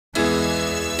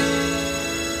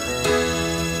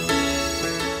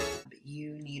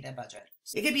a budget.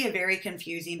 It could be a very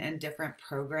confusing and different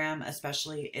program,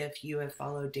 especially if you have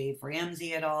followed Dave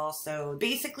Ramsey at all. So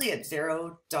basically it's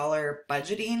 $0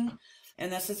 budgeting.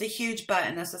 And this is a huge but,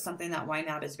 and this is something that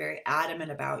Ynab is very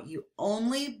adamant about. You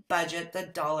only budget the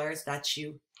dollars that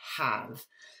you have.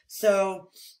 So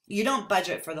you don't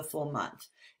budget for the full month.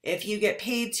 If you get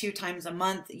paid 2 times a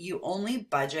month, you only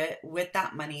budget with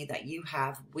that money that you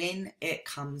have when it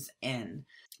comes in.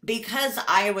 Because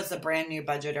I was a brand new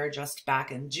budgeter just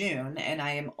back in June, and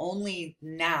I am only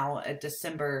now at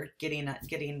December getting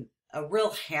a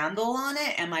real handle on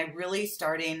it, am I really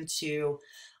starting to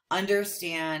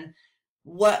understand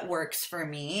what works for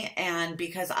me. And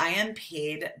because I am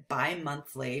paid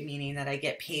bi-monthly, meaning that I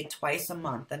get paid twice a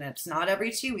month, and it's not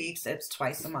every 2 weeks, it's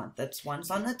twice a month. It's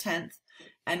once on the 10th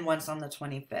and once on the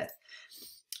 25th.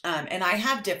 And I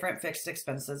have different fixed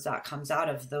expenses that comes out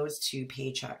of those 2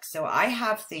 paychecks. So I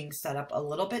have things set up a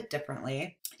little bit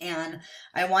differently, and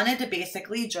I wanted to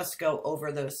basically just go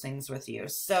over those things with you.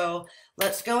 So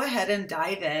let's go ahead and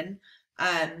dive in.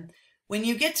 When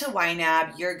you get to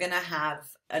Ynab, you're going to have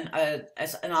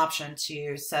an option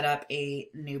to set up a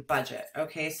new budget.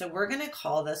 Okay, so we're going to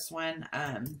call this one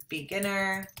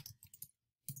beginner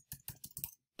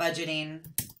budgeting.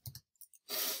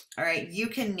 All right, you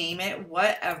can name it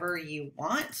whatever you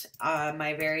want.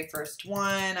 My very first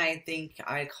one, I think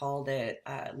I called it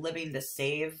living to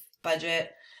save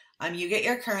budget. You get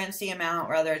your currency amount,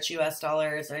 whether it's US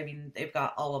dollars. I mean, they've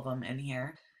got all of them in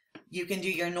here. You can do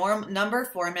your number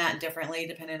format differently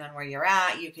depending on where you're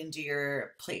at. You can do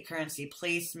your currency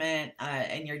placement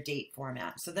and your date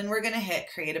format. So then we're going to hit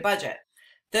create a budget.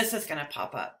 This is going to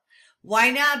pop up.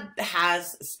 Ynab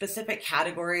has specific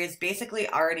categories basically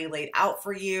already laid out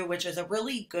for you, which is a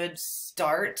really good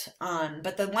start.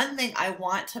 But the one thing I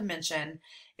want to mention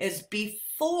is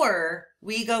before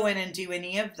we go in and do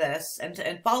any of this,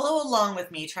 and follow along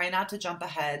with me, try not to jump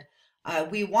ahead,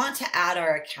 we want to add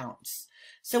our accounts.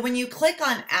 So when you click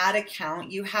on add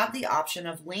account, you have the option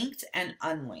of linked and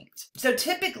unlinked. So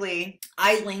typically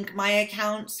I link my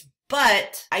accounts,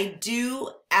 but I do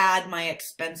add my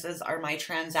expenses, or my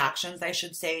transactions, I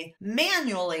should say,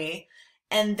 manually.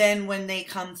 And then when they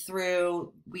come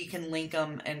through, we can link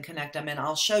them and connect them. And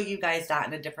I'll show you guys that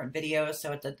in a different video.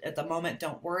 So at the moment,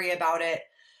 don't worry about it.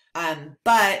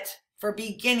 But for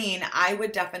beginning, I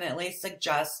would definitely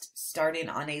suggest starting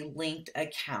on a linked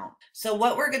account. So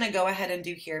what we're going to go ahead and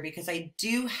do here, because I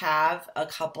do have a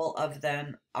couple of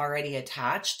them already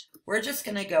attached, we're just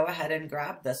going to go ahead and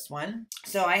grab this one.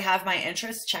 So I have my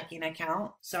interest checking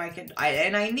account. So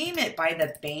I name it by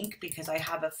the bank because I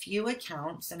have a few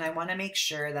accounts and I want to make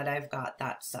sure that I've got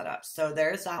that set up. So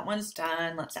there's that one's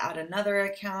done. Let's add another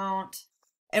account.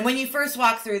 And when you first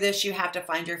walk through this, you have to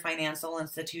find your financial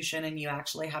institution and you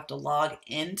actually have to log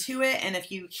into it. And if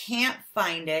you can't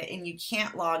find it and you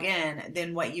can't log in,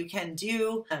 then what you can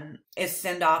do is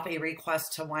send off a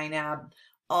request to Ynab.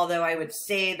 Although I would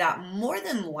say that more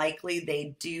than likely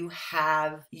they do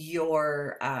have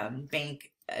your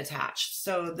bank attached.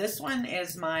 So this one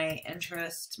is my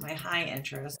interest, my high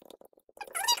interest.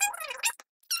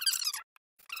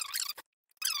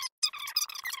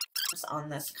 On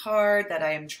this card that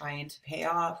I am trying to pay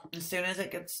off as soon as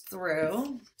it gets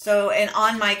through. So, and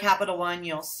on my Capital One,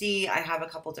 you'll see I have a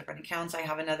couple different accounts. I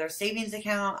have another savings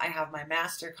account. I have my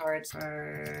MasterCard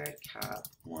card, Cap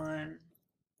One.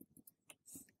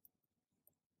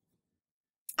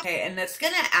 Okay, and it's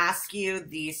going to ask you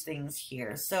these things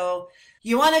here. So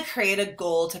you want to create a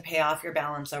goal to pay off your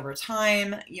balance over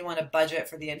time. You want to budget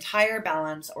for the entire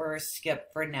balance or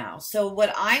skip for now. So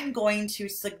what I'm going to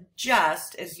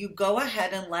suggest is you go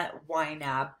ahead and let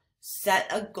Ynab set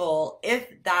a goal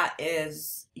if that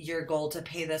is your goal to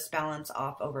pay this balance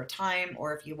off over time,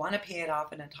 or if you want to pay it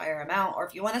off an entire amount, or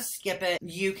if you want to skip it,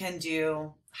 you can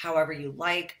do however you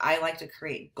like. I like to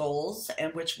create goals,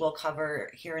 and which we'll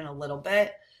cover here in a little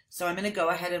bit. So I'm going to go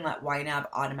ahead and let Ynab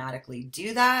automatically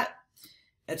do that.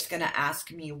 It's going to ask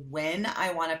me when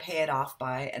I want to pay it off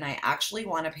by, and I actually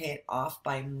want to pay it off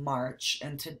by March.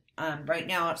 And to right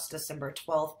now it's December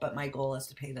 12th, but my goal is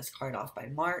to pay this card off by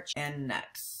March. And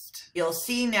next. You'll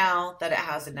see now that it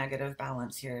has a negative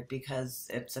balance here because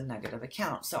it's a negative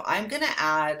account. So I'm going to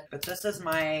add, but this is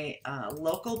my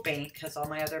local bank because all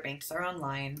my other banks are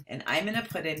online. And I'm going to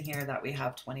put in here that we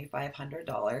have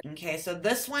 $2,500. Okay, so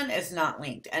this one is not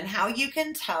linked. And how you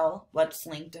can tell what's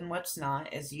linked and what's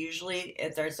not is usually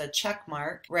if there's a check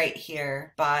mark right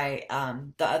here by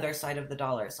the other side of the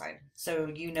dollar sign.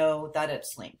 So you know that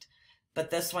it's linked. But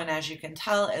this one, as you can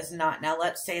tell, is not. Now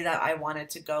let's say that I wanted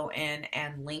to go in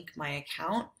and link my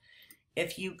account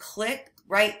if you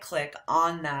right click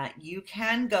on that, you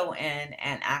can go in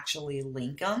and actually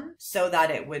link them so that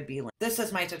it would be linked. This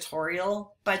is my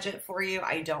tutorial budget for you.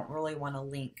 I don't really want to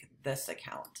link this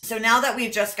account. So now that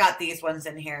we've just got these ones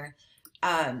in here,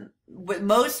 with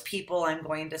most people, I'm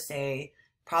going to say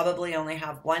probably only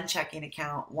have one checking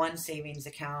account, one savings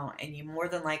account, and you more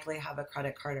than likely have a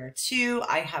credit card or two.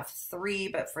 I have three,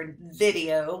 but for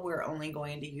video, we're only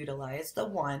going to utilize the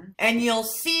one. And you'll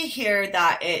see here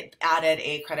that it added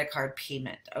a credit card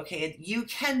payment. Okay, you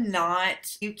can't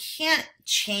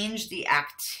change the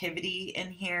activity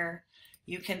in here.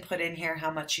 You can put in here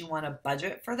how much you want to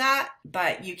budget for that,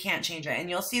 but you can't change it. And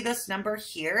you'll see this number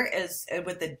here is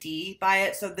with a D by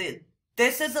it. So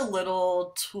this is a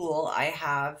little tool I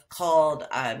have called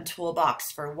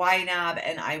Toolbox for Ynab,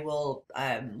 and I will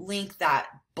link that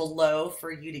below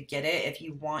for you to get it if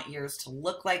you want yours to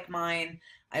look like mine.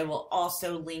 I will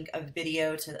also link a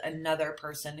video to another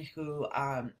person who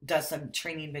does some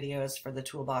training videos for the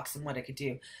toolbox and what it could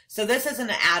do. So this is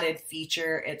an added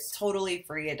feature. It's totally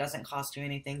free. It doesn't cost you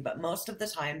anything, but most of the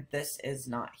time this is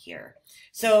not here.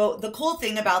 So the cool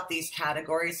thing about these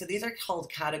categories, so these are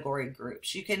called category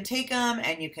groups. You can take them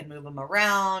and you can move them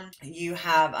around. You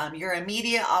have your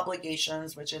immediate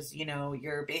obligations, which is, you know,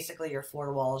 basically your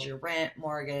four walls, your rent,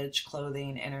 mortgage,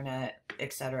 clothing, internet,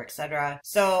 etc., etc.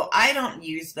 So I don't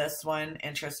use this one,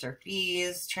 interest or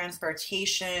fees,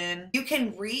 transportation. You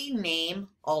can rename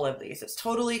all of these. It's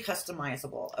totally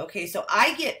customizable. Okay, so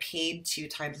I get paid 2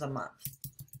 times a month,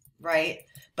 right?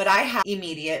 But I have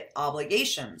immediate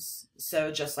obligations,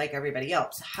 so just like everybody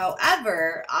else.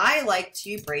 However, I like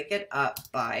to break it up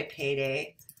by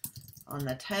payday on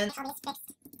the 10th,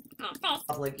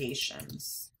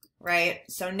 obligations, right?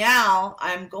 So now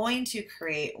I'm going to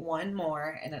create one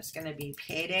more, and it's going to be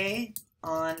payday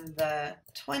on the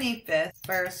 25th,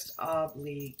 first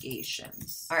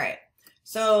obligations. All right,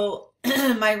 so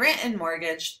my rent and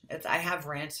mortgage, I have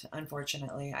rent,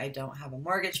 unfortunately. I don't have a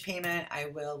mortgage payment.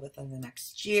 I will within the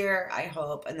next year, I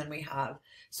hope. And then we have,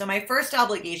 so my first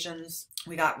obligations,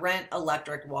 we got rent,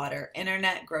 electric, water,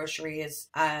 internet, groceries.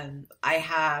 I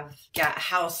have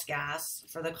house gas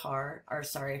for the car, or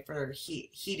sorry, for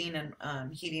heating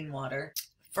and heating water.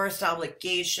 First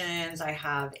obligations, I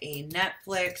have a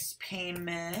Netflix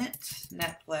payment.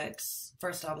 Netflix.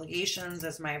 First obligations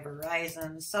is my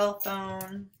Verizon cell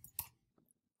phone.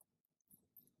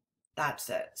 That's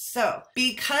it. So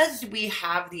because we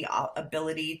have the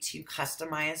ability to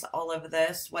customize all of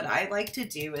this, what I like to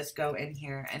do is go in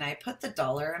here and I put the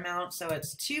dollar amount. So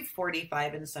it's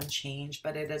 $245 and some change,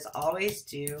 but it is always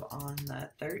due on the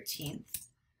 13th.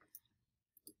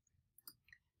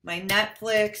 My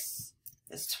Netflix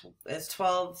is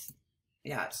 12,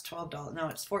 yeah, it's $12. No,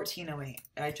 it's $14.08.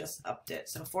 I just upped it.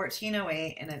 So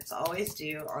 $14.08, and it's always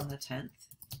due on the 10th.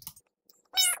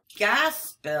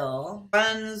 Gas bill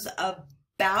runs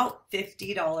about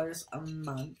 $50 a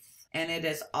month, and it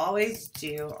is always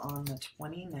due on the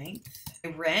 29th.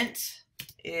 Rent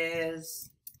is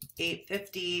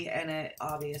 $850, and it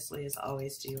obviously is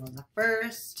always due on the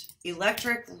 1st.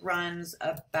 Electric runs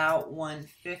about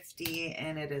 $150,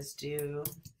 and it is due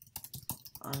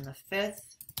on the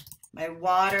 5th. My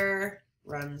water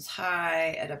runs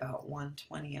high at about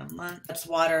 $120 a month. That's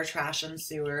water, trash, and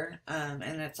sewer, and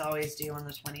it's always due on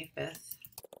the 25th.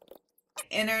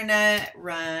 Internet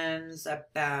runs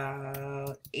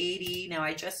about $80. Now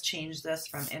I just changed this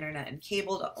from internet and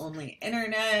cable to only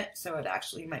internet, so it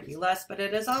actually might be less, but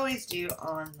it is always due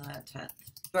on the 10th.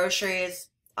 Groceries,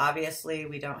 obviously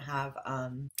we don't have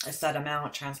a set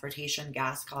amount. Transportation,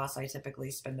 gas costs, I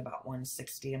typically spend about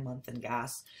 $160 a month in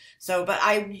gas. So, but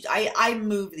I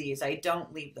move these. I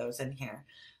don't leave those in here.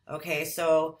 Okay,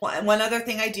 so one other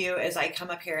thing I do is I come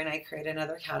up here and I create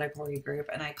another category group,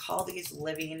 and I call these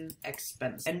living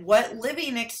expenses. And what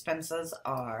living expenses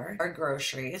are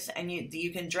groceries, and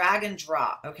you can drag and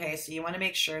drop. Okay, so you want to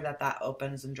make sure that that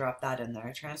opens and drop that in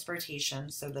there.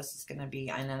 Transportation, so this is going to be,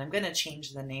 and then I'm going to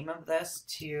change the name of this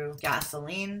to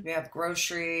gasoline. We have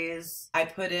groceries. I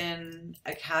put in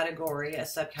a category, a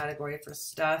subcategory for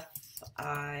stuff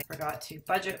I forgot to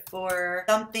budget for.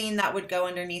 Something that would go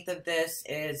underneath of this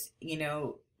is, you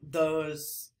know,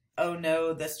 those, oh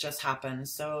no, this just happened.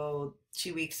 So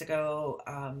 2 weeks ago,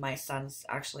 my son's,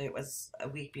 actually it was a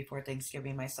week before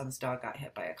Thanksgiving, my son's dog got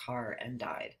hit by a car and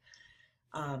died.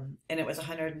 And it was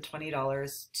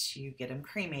 $120 to get him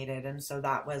cremated. And so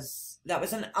that was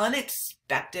an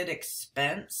unexpected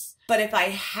expense. But if I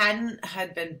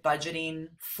had been budgeting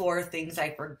for things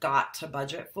I forgot to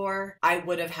budget for, I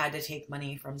would have had to take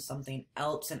money from something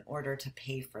else in order to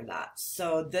pay for that.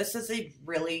 So this is a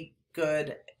really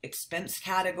good expense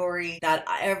category that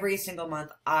every single month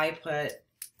I put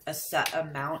a set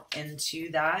amount into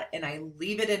that, and I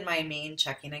leave it in my main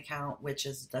checking account, which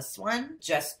is this one,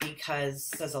 just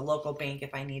because as a local bank,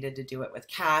 if I needed to do it with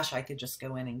cash, I could just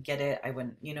go in and get it. I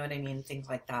wouldn't, you know what I mean? Things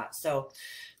like that. So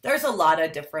there's a lot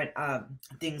of different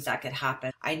things that could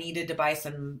happen. I needed to buy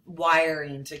some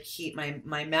wiring to keep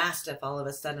my Mastiff all of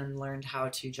a sudden learned how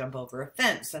to jump over a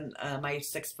fence and my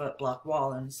 6-foot block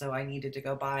wall. And so I needed to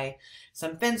go buy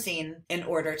some fencing in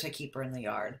order to keep her in the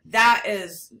yard. That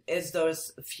is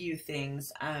those few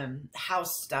things.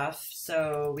 House stuff.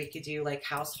 So we could do like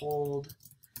household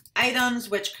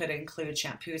items, which could include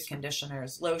shampoos,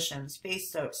 conditioners, lotions,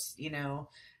 face soaps, you know,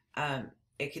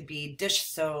 it could be dish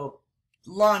soap,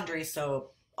 laundry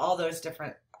soap, all those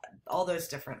different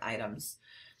items.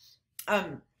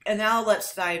 And now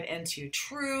let's dive into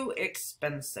true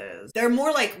expenses. They're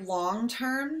more like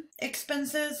long-term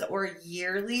expenses or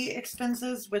yearly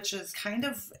expenses, which is kind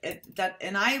of that,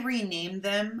 and I renamed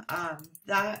them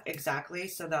that exactly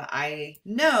so that I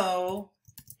know,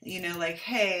 you know, like,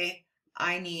 hey,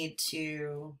 I need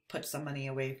to put some money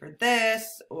away for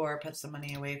this or put some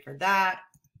money away for that,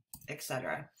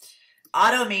 etc.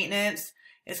 Auto maintenance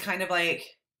is kind of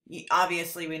like,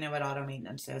 obviously we know what auto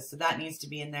maintenance is, so that needs to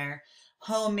be in there.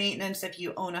 Home maintenance, if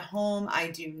you own a home, I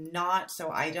do not,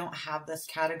 so I don't have this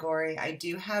category. I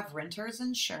do have renter's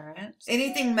insurance.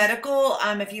 Anything medical,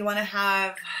 if you want to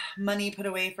have money put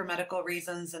away for medical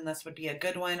reasons, then this would be a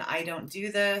good one. I don't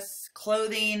do this.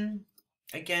 Clothing,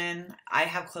 again, I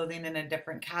have clothing in a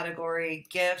different category.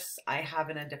 Gifts, I have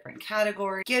in a different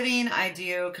category. Giving, I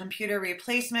do. Computer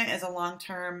replacement is a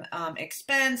long-term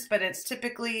expense, but it's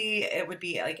typically, it would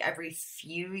be like every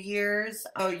few years.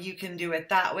 Oh, you can do it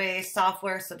that way.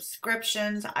 Software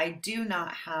subscriptions, I do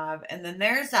not have. And then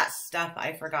there's that stuff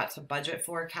I forgot to budget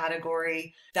for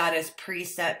category that is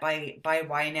preset by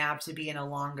Ynab to be in a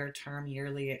longer-term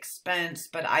yearly expense,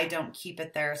 but I don't keep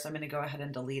it there, so I'm going to go ahead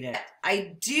and delete it.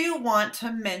 I do want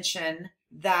to mention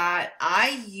that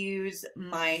I use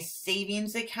my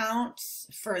savings accounts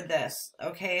for this.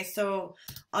 Okay, so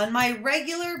on my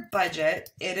regular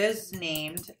budget, it is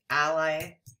named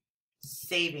Ally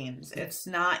Savings. It's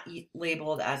not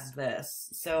labeled as this.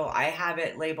 So I have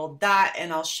it labeled that,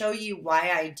 and I'll show you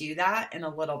why I do that in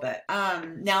a little bit.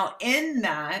 Now in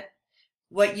that,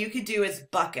 what you could do is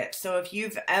bucket. So if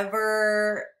you've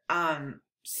ever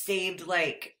saved,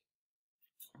 like,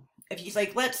 if you,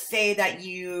 like, let's say that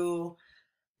you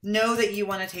know that you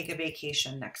want to take a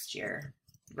vacation next year,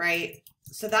 right?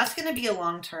 So that's going to be a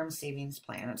long-term savings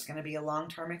plan. It's going to be a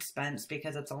long-term expense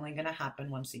because it's only going to happen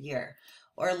once a year.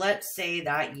 Or let's say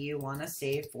that you want to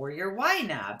save for your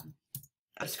Ynab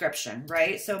subscription,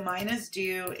 right? So mine is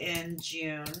due in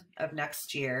June of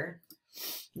next year.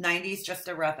 90 is just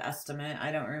a rough estimate.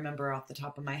 I don't remember off the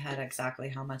top of my head exactly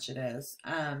how much it is.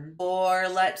 Or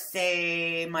let's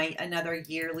say another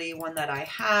yearly one that I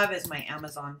have is my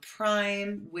Amazon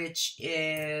Prime, which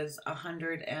is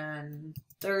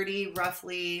 130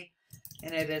 roughly,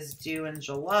 and it is due in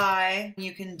July.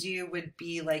 You can do would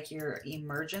be like your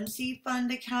emergency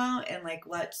fund account, and like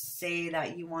let's say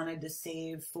that you wanted to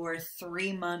save for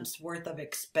 3 months worth of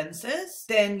expenses,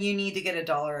 then you need to get a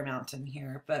dollar amount in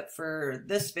here. But for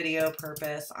this video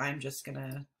purpose, I'm just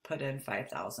gonna put in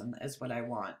 5,000 is what I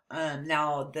want.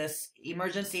 Now this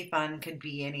emergency fund could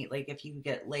be any, like if you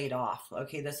get laid off.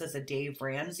 Okay, this is a Dave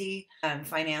Ramsey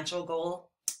financial goal,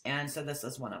 and so this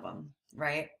is one of them,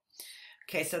 right?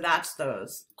 Okay, so that's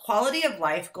those. Quality of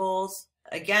life goals,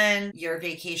 again, your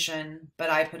vacation, but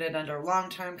I put it under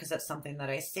long-term because that's something that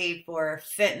I save for.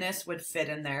 Fitness would fit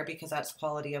in there because that's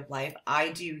quality of life.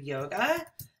 I do yoga,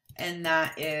 and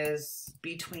that is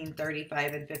between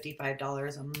 $35 and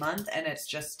 $55 a month, and it's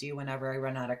just due whenever I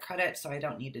run out of credit, so I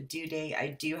don't need a due date.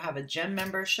 I do have a gym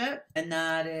membership, and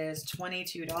that is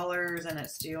 $22, and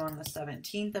it's due on the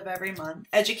 17th of every month.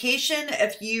 Education,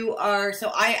 if you are,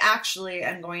 so I actually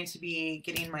am going to be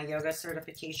getting my yoga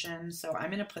certification, so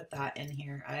I'm going to put that in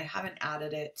here. I haven't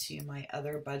added it to my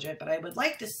other budget, but I would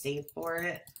like to save for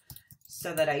it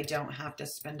so that I don't have to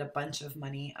spend a bunch of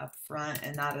money up front,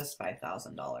 and that is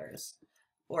 $5,000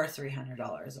 or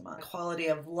 $300 a month. Quality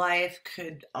of life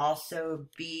could also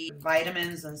be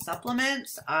vitamins and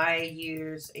supplements. I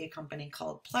use a company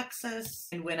called Plexus,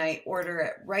 and when I order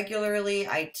it regularly,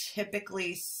 I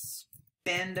typically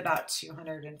spend about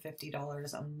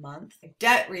 $250 a month.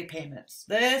 Debt repayments.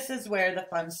 This is where the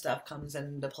fun stuff comes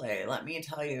into play, let me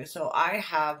tell you. So I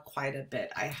have quite a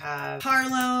bit. I have car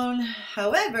loan.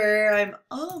 However, I'm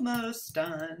almost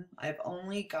done. I've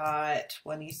only got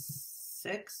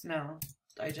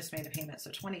I just made a payment, so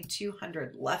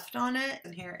 $2,200 left on it.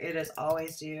 And here it is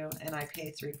always due, and I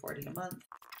pay $340 a month.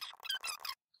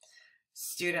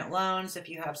 Student loans, if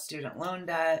you have student loan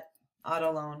debt,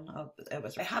 auto loan. Oh,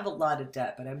 I have a lot of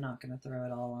debt, but I'm not going to throw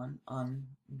it all on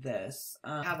this.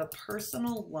 I have a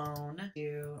personal loan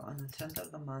due on the 10th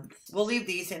of the month. We'll leave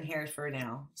these in here for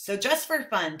now. So just for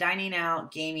fun, dining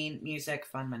out, gaming, music,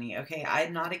 fun money. Okay,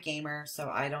 I'm not a gamer, so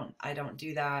I don't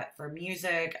do that. For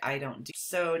music, I don't do.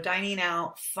 So dining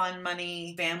out, fun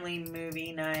money, family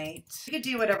movie night. You could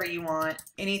do whatever you want.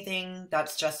 Anything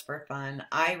that's just for fun.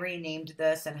 I renamed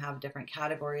this and have different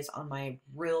categories on my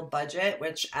real budget,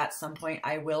 which at some point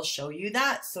I will show you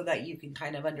that so that you can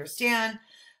kind of understand.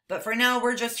 But for now,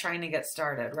 we're just trying to get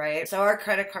started, right? So our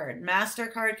credit card,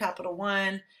 MasterCard, Capital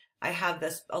One, I have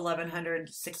this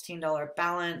 $1,116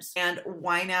 balance, and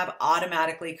Ynab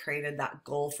automatically created that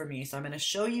goal for me. So I'm going to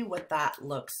show you what that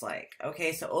looks like.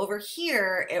 Okay, so over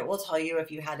here, it will tell you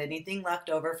if you had anything left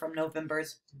over from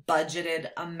November's budgeted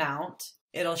amount.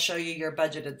 It'll show you your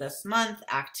budgeted this month,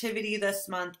 activity this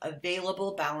month,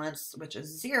 available balance, which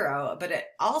is 0, but it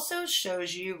also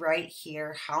shows you right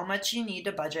here how much you need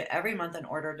to budget every month in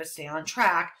order to stay on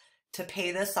track to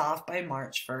pay this off by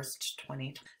March 1st,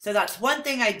 2020. So that's one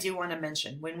thing I do want to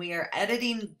mention. When we are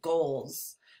editing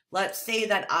goals, let's say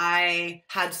that I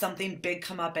had something big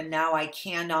come up and now I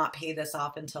cannot pay this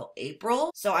off until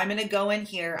April. So I'm going to go in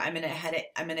here, I'm going to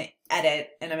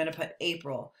edit, and I'm going to put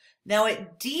April. Now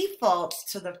it defaults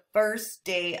to the first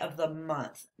day of the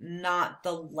month, not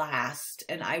the last.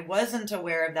 And I wasn't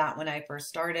aware of that when I first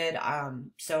started.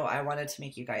 So I wanted to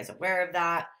make you guys aware of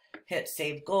that. Hit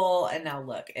save goal, and now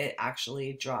look, it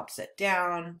actually drops it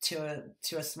down to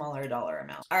a smaller dollar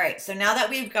amount. All right, so now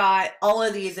that we've got all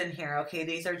of these in here, okay,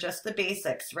 these are just the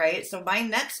basics, right? So my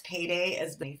next payday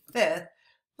is the 5th.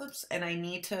 Oops, and I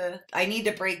need to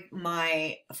break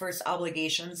my first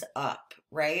obligations up,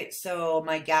 right? So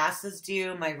my gas is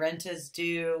due, my rent is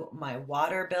due, my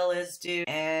water bill is due,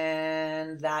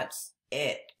 and that's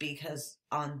it, because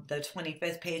on the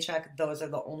 25th paycheck, those are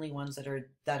the only ones that are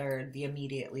the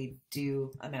immediately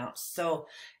due amounts. So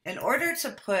in order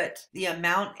to put the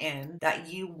amount in that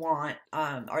you want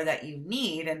or that you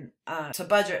need and to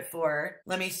budget for,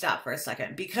 let me stop for a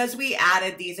second. Because we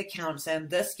added these accounts in,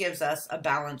 this gives us a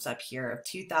balance up here of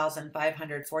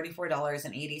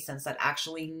 $2,544.80 that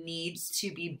actually needs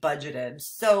to be budgeted.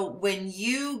 So when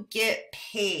you get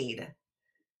paid,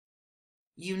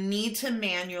 you need to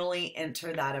manually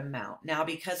enter that amount. Now,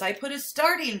 because I put a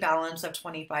starting balance of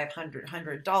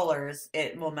 $2,500,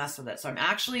 it will mess with it. So I'm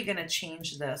actually going to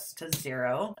change this to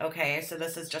 0. Okay, so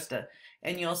this is just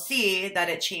and you'll see that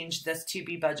it changed this to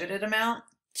be budgeted amount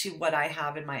to what I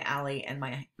have in my Ally and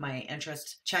my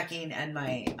interest checking and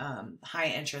my high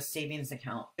interest savings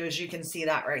account. As you can see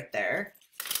that right there.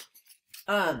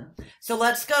 So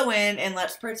let's go in and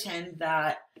let's pretend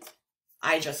that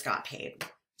I just got paid.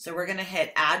 So we're going to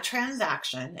hit add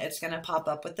transaction. It's going to pop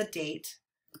up with the date.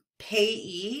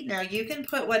 Payee. Now you can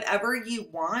put whatever you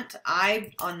want.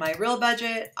 On my real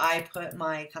budget, I put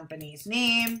my company's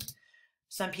name.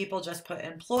 Some people just put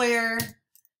employer.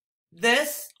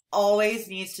 This always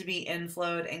needs to be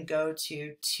inflowed and go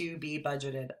to be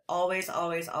budgeted. Always,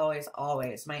 always, always,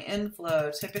 always. My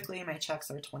inflow, typically my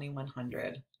checks are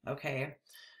 $2,100. Okay.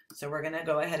 So we're going to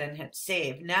go ahead and hit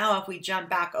save. Now, if we jump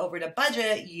back over to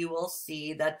budget, you will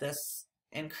see that this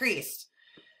increased.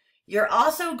 You're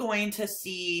also going to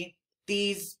see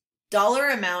these dollar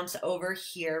amounts over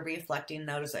here reflecting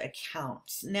those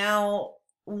accounts. Now,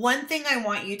 one thing I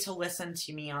want you to listen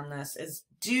to me on this is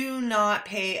do not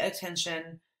pay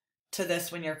attention to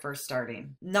this when you're first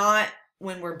starting. Not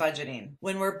when we're budgeting.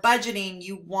 When we're budgeting,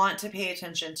 you want to pay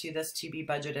attention to this to be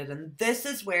budgeted. And this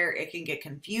is where it can get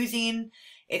confusing.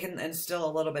 It can instill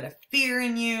a little bit of fear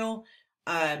in you.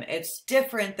 It's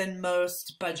different than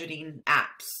most budgeting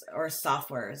apps or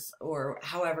softwares or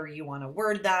however you want to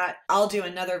word that. I'll do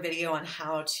another video on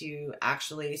how to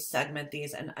actually segment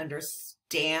these and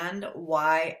understand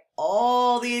why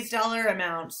all these dollar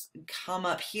amounts come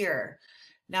up here.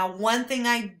 Now, one thing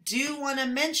I do want to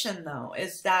mention though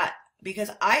is that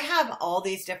because I have all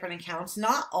these different accounts,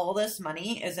 not all this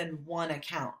money is in one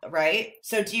account, right?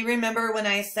 So do you remember when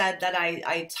I said that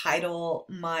I title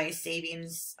my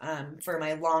savings for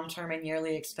my long-term and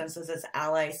yearly expenses as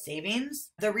Ally Savings?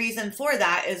 The reason for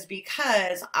that is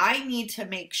because I need to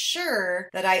make sure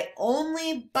that I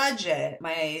only budget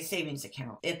my savings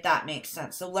account, if that makes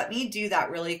sense. So let me do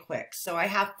that really quick. So I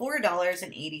have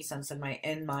 $4.80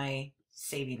 in my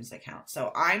savings account.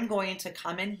 So I'm going to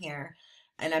come in here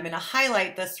And I'm going to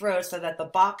highlight this row so that the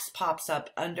box pops up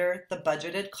under the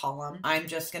budgeted column. I'm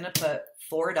just going to put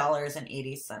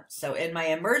 $4.80. So in my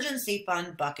emergency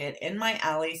fund bucket, in my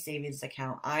Ally savings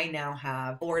account, I now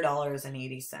have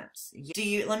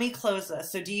 $4.80. Let me close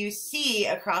this. So do you see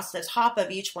across the top of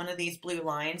each one of these blue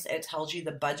lines, it tells you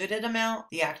the budgeted amount,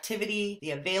 the activity,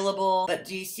 the available, but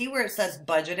do you see where it says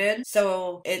budgeted?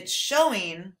 So it's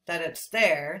showing that it's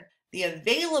there. The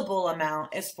available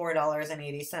amount is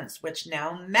 $4.80, which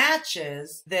now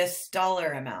matches this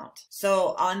dollar amount.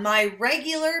 So on my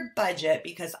regular budget,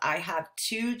 because I have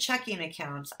 2 checking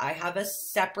accounts, I have a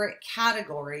separate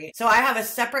category. So I have a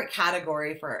separate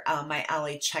category for my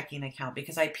Ally checking account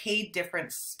because I pay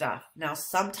different stuff. Now,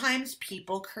 sometimes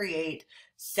people create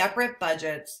separate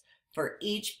budgets for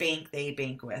each bank they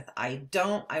bank with. I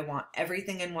don't. I want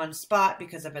everything in one spot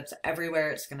because if it's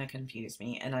everywhere, it's going to confuse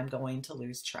me and I'm going to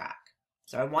lose track.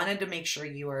 So I wanted to make sure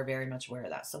you are very much aware of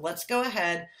that. So let's go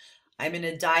ahead. I'm going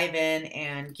to dive in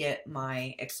and get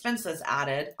my expenses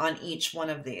added on each one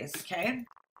of these, okay?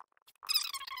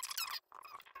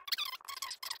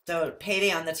 So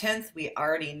payday on the 10th, we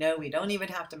already know we don't even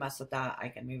have to mess with that. I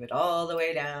can move it all the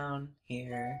way down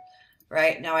here.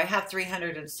 Right now I have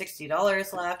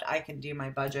 $360 left. I can do my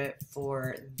budget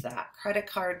for that credit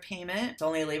card payment. It's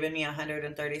only leaving me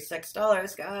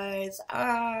 $136, guys.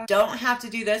 Don't have to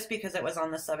do this because it was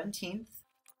on the 17th.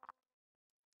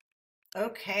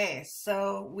 Okay,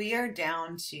 so we are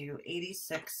down to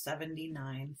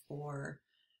 $86.79 for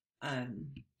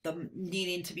the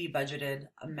needing to be budgeted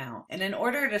amount. And in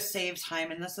order to save time,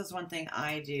 and this is one thing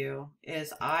I do,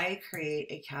 is I create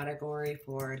a category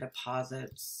for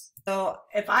deposits. So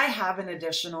if I have an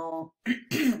additional,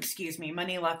 excuse me,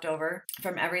 money left over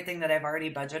from everything that I've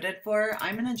already budgeted for,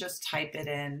 I'm going to just type it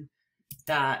in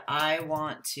that I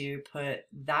want to put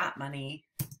that money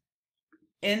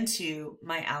into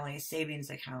my Ally savings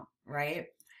account, right?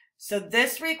 So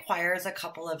this requires a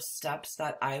couple of steps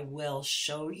that I will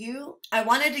show you. I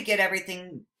wanted to get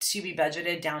everything to be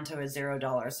budgeted down to a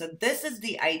 $0. So this is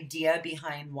the idea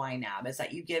behind Ynab, is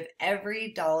that you give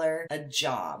every dollar a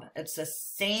job. It's the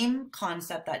same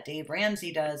concept that Dave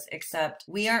Ramsey does, except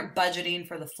we aren't budgeting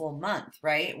for the full month,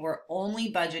 right? We're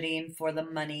only budgeting for the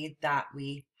money that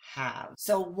we have.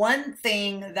 So one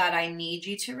thing that I need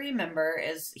you to remember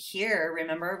is here,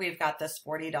 remember we've got this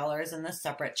 $40 in the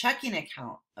separate checking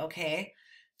account, okay?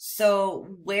 So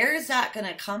where is that going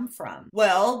to come from?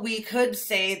 Well, we could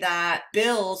say that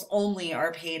bills only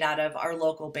are paid out of our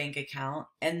local bank account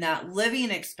and that living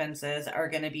expenses are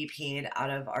going to be paid out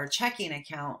of our checking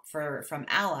account from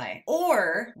Ally.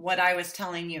 Or what I was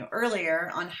telling you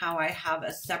earlier on how I have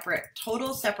a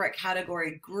total separate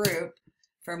category group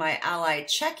for my Ally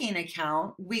checking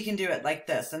account, we can do it like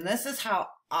this. And this is how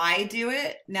I do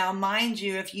it. Now, mind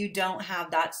you, if you don't have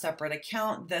that separate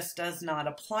account, this does not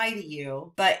apply to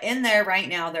you. But in there right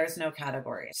now, there's no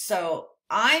category. So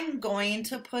I'm going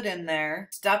to put in there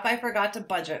stuff I forgot to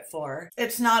budget for.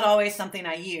 It's not always something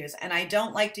I use. And I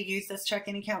don't like to use this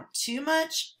checking account too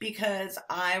much because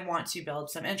I want to build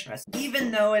some interest.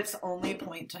 Even though it's only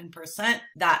 0.10%,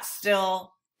 that's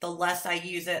still, the less I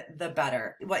use it, the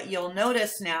better. What you'll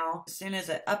notice now, as soon as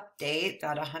it updates,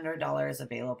 got $100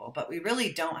 available, but we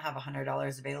really don't have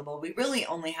 $100 available. We really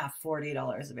only have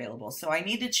 $40 available. So I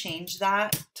need to change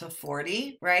that to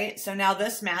 40, right? So now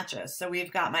this matches. So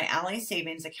we've got my Ally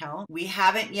savings account. We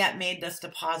haven't yet made this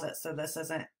deposit, so this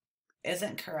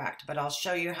isn't correct, but I'll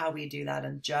show you how we do that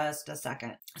in just a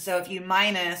second. So if you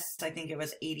minus, I think it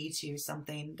was 82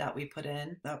 something that we put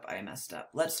in. Nope, I messed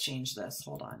up. Let's change this.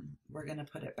 Hold on. We're going to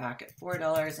put it back at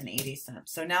 $4.80.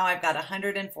 So now I've got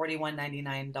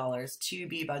 $141.99 to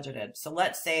be budgeted. So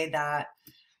let's say that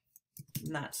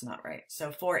that's not right. So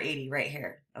 $4.80 right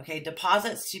here. Okay,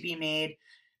 deposits to be made.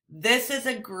 This is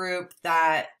a group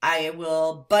that I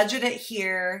will budget it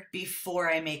here before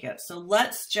I make it. So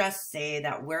let's just say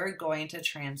that we're going to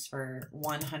transfer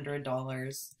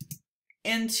 $100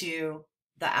 into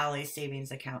the Ally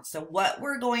savings account. So what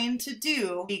we're going to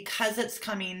do, because it's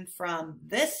coming from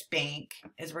this bank,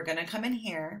 is we're going to come in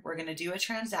here, we're going to do a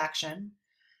transaction,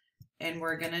 and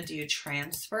we're going to do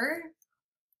transfer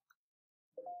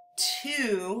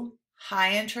to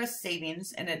high interest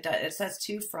savings, and it says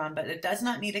to from, but it does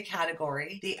not need a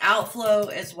category. The outflow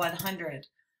is 100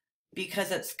 because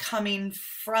it's coming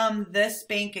from this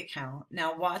bank account.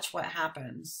 Now watch what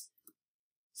happens.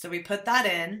 So we put that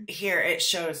in. Here it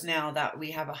shows now that we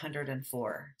have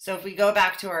 104. So if we go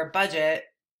back to our budget,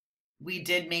 we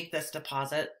did make this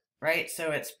deposit, right?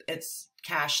 So it's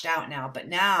cashed out now, but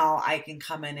now I can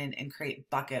come in and create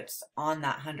buckets on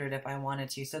that 100 if I wanted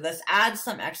to. So this adds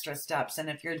some extra steps. And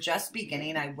if you're just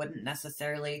beginning, I wouldn't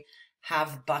necessarily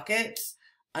have buckets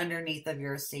underneath of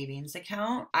your savings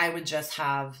account, I would just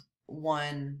have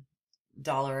 $1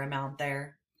 amount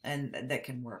there, and that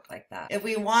can work like that. If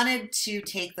we wanted to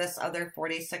take this other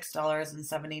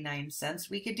 $46.79,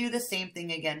 we could do the same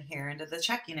thing again here into the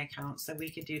checking account. So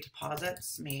we could do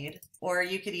deposits made, or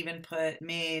you could even put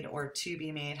made or to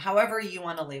be made, however you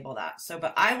want to label that. So,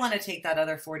 but I want to take that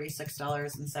other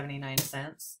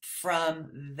 $46.79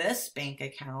 from this bank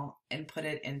account and put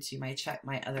it into my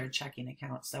other checking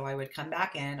account. So I would come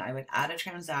back in, I would add a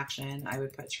transaction, I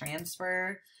would put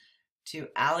transfer to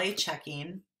Ally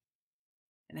checking.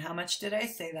 And how much did I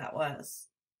say that was?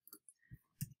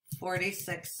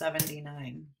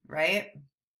 $46.79, right?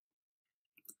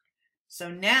 So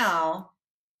now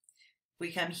we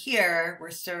come here,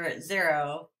 we're still at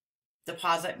 0.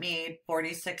 Deposit made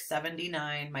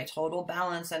 $46.79. My total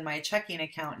balance in my checking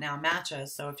account now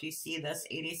matches. So if you see this,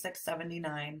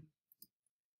 $86.79,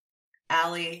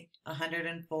 Ally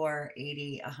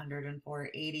 $104.80,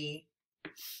 $104.80,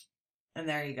 and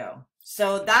there you go.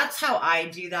 So that's how I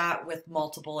do that with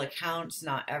multiple accounts.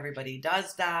 Not everybody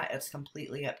does that. It's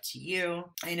completely up to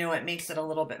you. I know it makes it a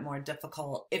little bit more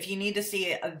difficult. If you need to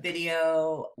see a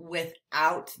video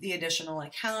without the additional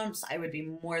accounts, I would be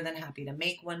more than happy to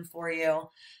make one for you.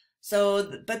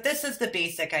 So, but this is the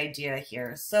basic idea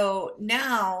here. So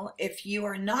now if you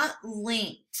are not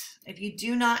linked, if you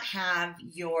do not have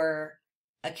your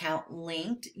account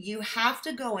linked, you have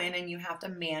to go in and you have to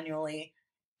manually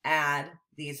add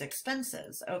these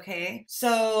expenses. Okay,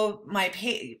 so my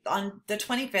pay on the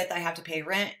 25th, I have to pay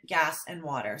rent, gas, and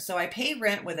water. So I pay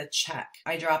rent with a check.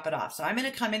 I drop it off. So I'm going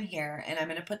to come in here and I'm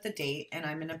going to put the date, and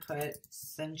I'm going to put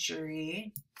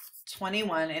Century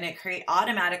 21, and it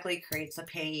automatically creates a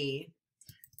payee.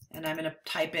 And I'm going to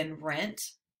type in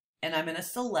rent, and I'm going to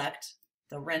select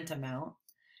the rent amount.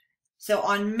 So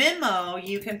on Memo,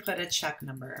 you can put a check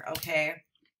number. Okay,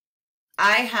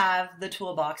 I have the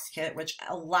toolbox kit, which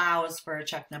allows for a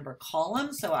check number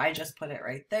column. So I just put it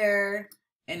right there,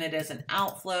 and it is an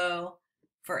outflow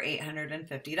for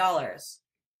 $850.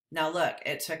 Now look,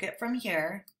 it took it from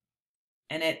here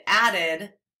and it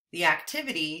added the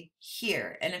activity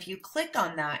here. And if you click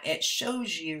on that, it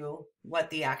shows you what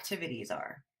the activities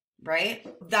are, right?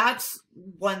 That's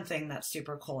one thing that's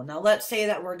super cool. Now let's say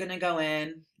that we're going to go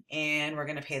in and we're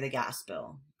going to pay the gas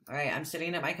bill. All right, I'm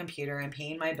sitting at my computer and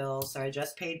paying my bill. So I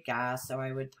just paid gas. So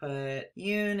I would put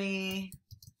uni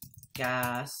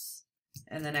gas,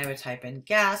 and then I would type in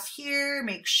gas here.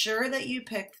 Make sure that you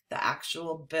pick the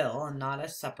actual bill and not a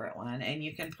separate one. And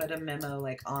you can put a memo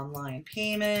like online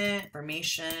payment,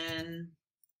 information,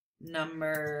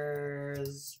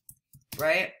 numbers,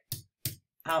 right?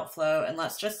 Outflow, and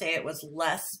let's just say it was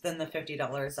less than the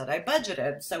 $50 that I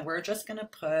budgeted. So we're just going to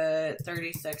put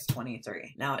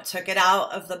 $36.23. Now it took it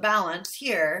out of the balance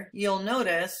here. You'll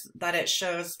notice that it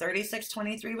shows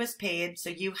 $36.23 was paid. So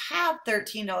you have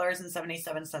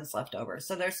 $13.77 left over.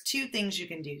 So there's two things you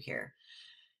can do here.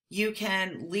 You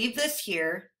can leave this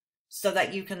here so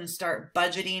that you can start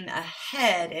budgeting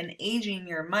ahead and aging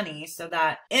your money, so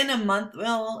that in a month,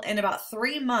 well, in about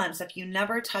 3 months, if you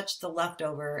never touch the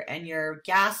leftover and your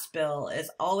gas bill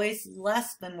is always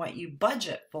less than what you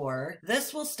budget for,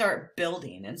 this will start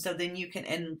building. And so then you can,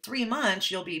 in 3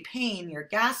 months, you'll be paying your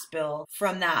gas bill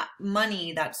from that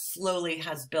money that slowly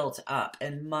has built up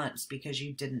in months because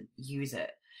you didn't use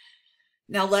it.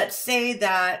 Now, let's say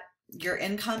that your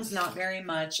income's not very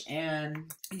much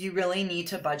and you really need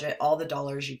to budget all the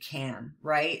dollars you can,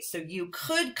 right? So you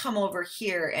could come over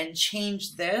here and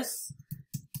change this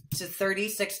to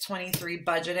 $36.23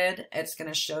 budgeted. It's going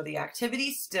to show the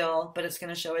activity still, but it's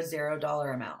going to show a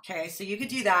 $0 amount. Okay, so you could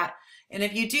do that. And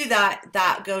if you do that,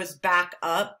 that goes back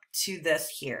up to this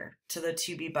here, to the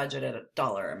to be budgeted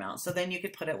dollar amount. So then you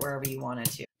could put it wherever you wanted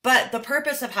to. But the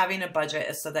purpose of having a budget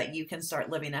is so that you can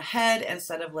start living ahead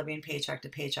instead of living paycheck to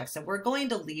paycheck. So we're going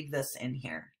to leave this in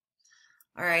here.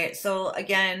 All right, so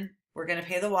again, we're going to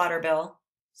pay the water bill.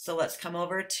 So let's come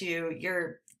over to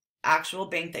your actual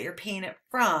bank that you're paying it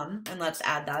from, and let's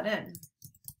add that in.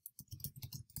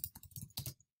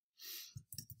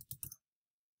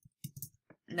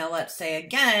 Now let's say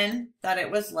again that it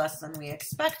was less than we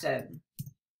expected.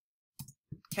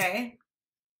 Okay.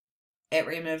 It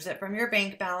removes it from your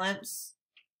bank balance.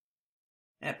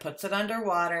 It puts it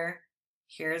underwater.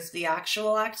 Here's the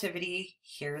actual activity.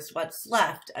 Here's what's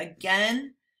left.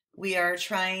 Again, we are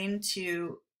trying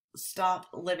to stop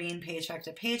living paycheck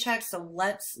to paycheck. So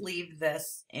let's leave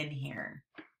this in here.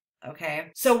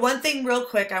 Okay, so one thing real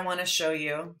quick I want to show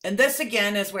you, and this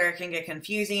again is where it can get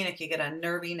confusing, it can get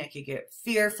unnerving, it can get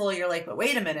fearful. You're like, but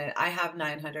wait a minute, I have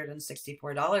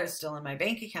 $964 still in my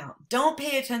bank account. Don't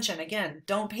pay attention. Again,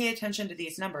 don't pay attention to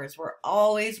these numbers. We're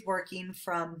always working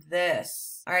from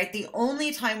this. All right, the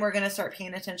only time we're going to start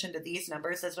paying attention to these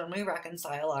numbers is when we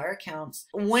reconcile our accounts.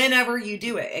 Whenever you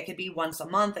do it, it could be once a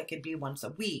month, it could be once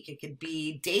a week, it could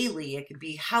be daily, it could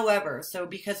be however. So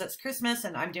because it's Christmas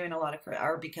and I'm doing a lot of,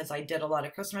 or because I did a lot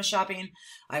of Christmas shopping,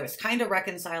 I was kind of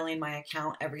reconciling my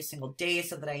account every single day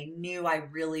so that I knew I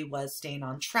really was staying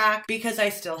on track, because I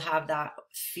still have that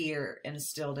fear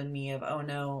instilled in me of, oh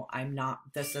no, I'm not,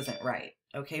 this isn't right.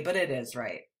 Okay, but it is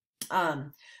right.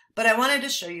 But I wanted to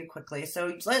show you quickly.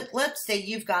 So let's say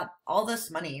you've got all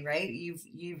this money, right?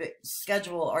 You've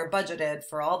scheduled or budgeted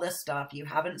for all this stuff. You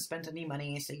haven't spent any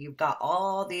money. So you've got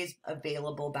all these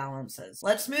available balances.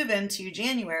 Let's move into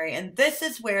January. And this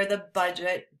is where the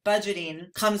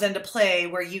budgeting comes into play,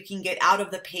 where you can get out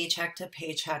of the paycheck to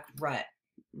paycheck rut.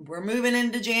 We're moving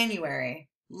into January.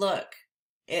 Look,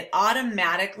 it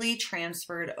automatically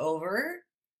transferred over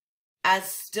as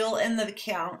still in the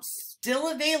account, still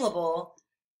available,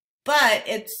 but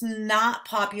it's not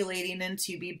populating in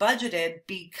to be budgeted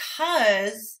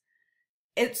because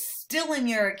it's still in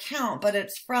your account, but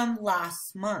it's from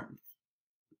last month.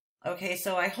 Okay,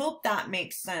 so I hope that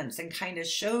makes sense and kind of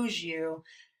shows you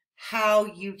how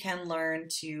you can learn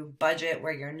to budget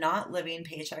where you're not living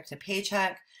paycheck to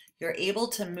paycheck. You're able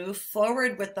to move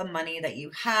forward with the money that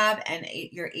you have, and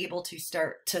you're able to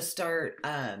start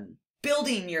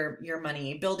building your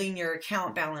money, building your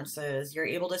account balances. You're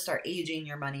able to start aging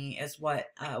your money is what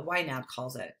Ynab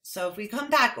calls it. So if we come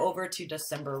back over to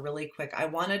December really quick, I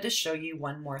wanted to show you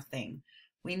one more thing.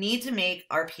 We need to make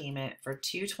our payment for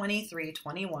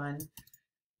 $223.21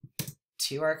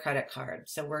 to our credit card.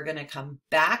 So we're going to come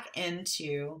back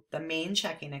into the main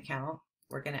checking account.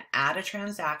 We're going to add a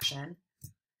transaction.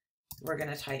 We're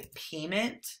going to type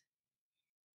payment.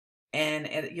 And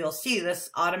you'll see this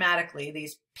automatically,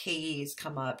 these payees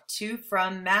come up. To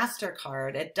from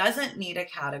MasterCard. It doesn't need a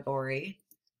category.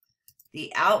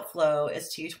 The outflow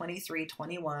is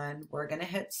 $223.21. We're going to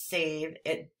hit save.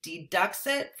 It deducts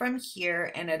it from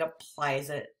here and it applies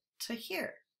it to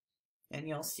here. And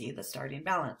you'll see the starting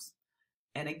balance.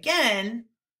 And again,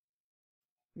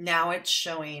 now it's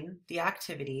showing the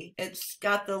activity. It's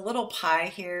got the little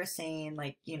pie here saying,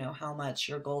 like, you know, how much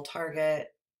your goal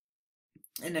target.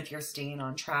 And if you're staying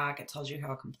on track, it tells you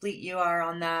how complete you are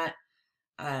on that.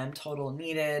 Total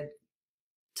needed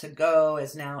to go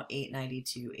is now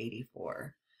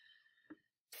 $892.84.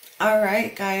 All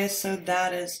right, guys, so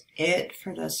that is it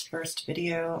for this first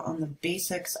video on the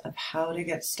basics of how to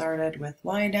get started with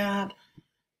Ynab.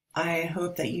 I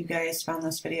hope that you guys found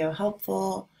this video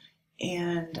helpful,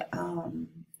 and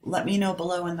let me know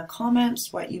below in the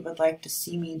comments what you would like to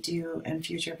see me do in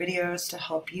future videos to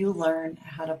help you learn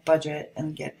how to budget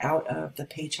and get out of the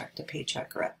paycheck to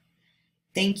paycheck rut.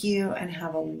 Thank you and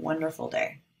have a wonderful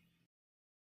day.